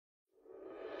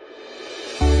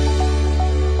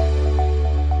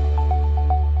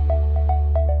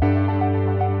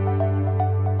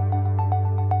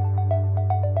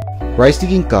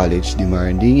King College de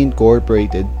Maranding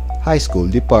Incorporated High School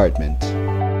Department.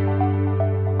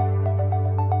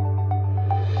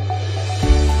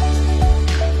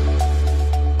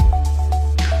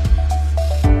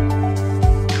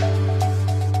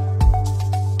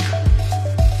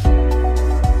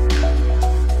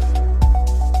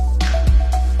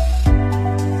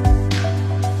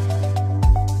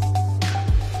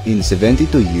 In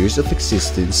 72 years of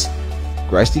existence,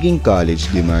 King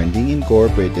College de Maranding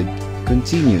Incorporated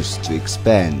continues to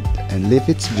expand and live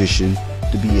its vision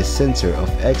to be a center of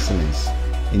excellence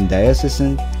in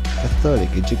diocesan Catholic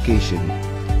education,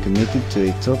 committed to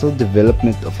a total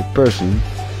development of a person,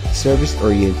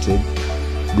 service-oriented,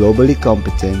 globally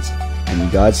competent,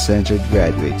 and God-centered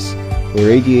graduates who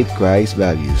radiate Christ's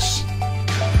values.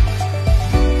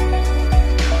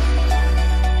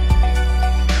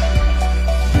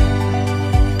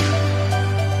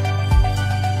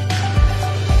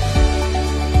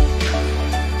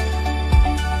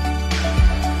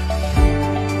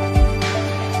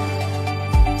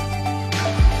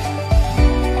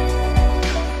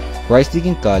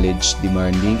 King College de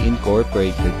Maranding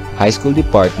Incorporated High School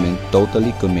Department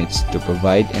totally commits to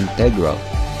provide integral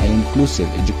and inclusive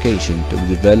education to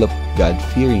develop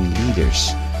God-fearing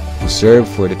leaders who serve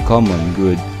for the common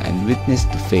good and witness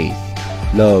to faith,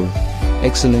 love,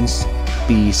 excellence,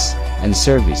 peace, and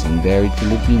service in varied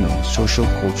Filipino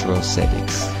social-cultural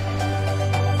settings.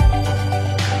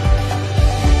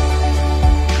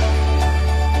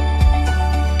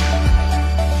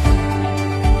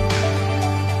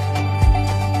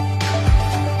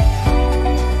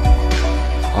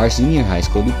 Our senior high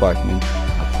school department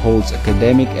upholds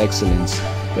academic excellence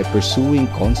by pursuing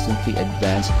constantly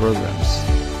advanced programs,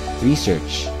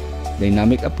 research,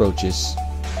 dynamic approaches,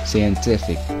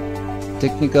 scientific,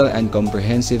 technical and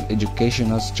comprehensive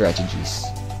educational strategies.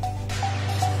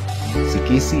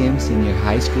 CKCM Senior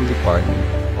High School Department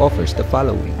offers the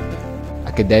following: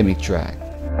 academic track,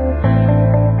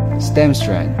 STEM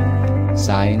strand,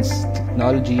 science,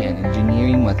 technology and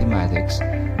engineering mathematics,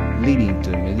 leading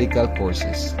to medical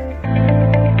courses.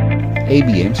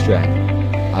 ABM strand,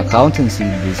 accountancy,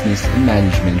 business and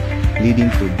management, leading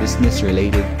to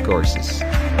business-related courses.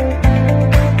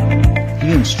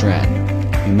 Hume strand,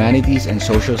 humanities and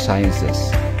social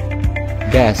sciences.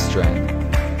 Gas strand,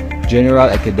 general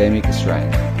academic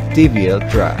strand. TVL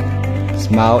track,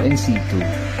 SMAW in situ,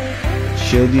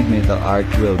 shielded metal arc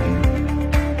welding.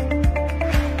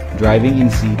 Driving in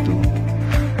situ,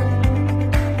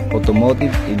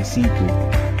 automotive in situ,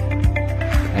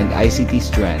 and ICT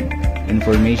strand,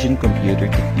 information computer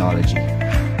technology.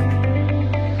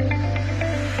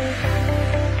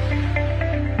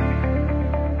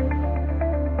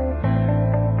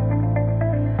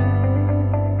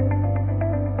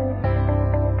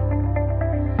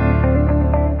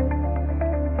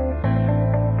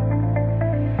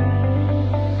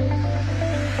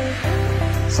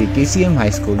 CKCM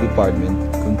High School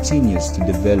Department continues to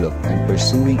develop and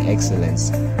pursuing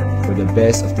excellence for the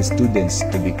best of the students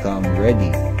to become ready,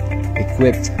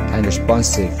 equipped, and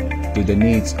responsive to the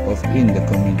needs of in the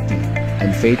community,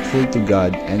 and faithful to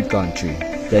God and country.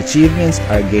 The achievements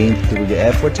are gained through the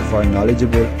efforts of our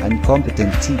knowledgeable and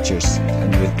competent teachers,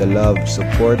 and with the love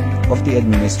support of the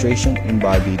administration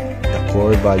embodied the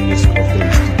core values of the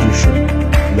institution: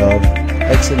 love,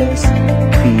 excellence,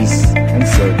 peace,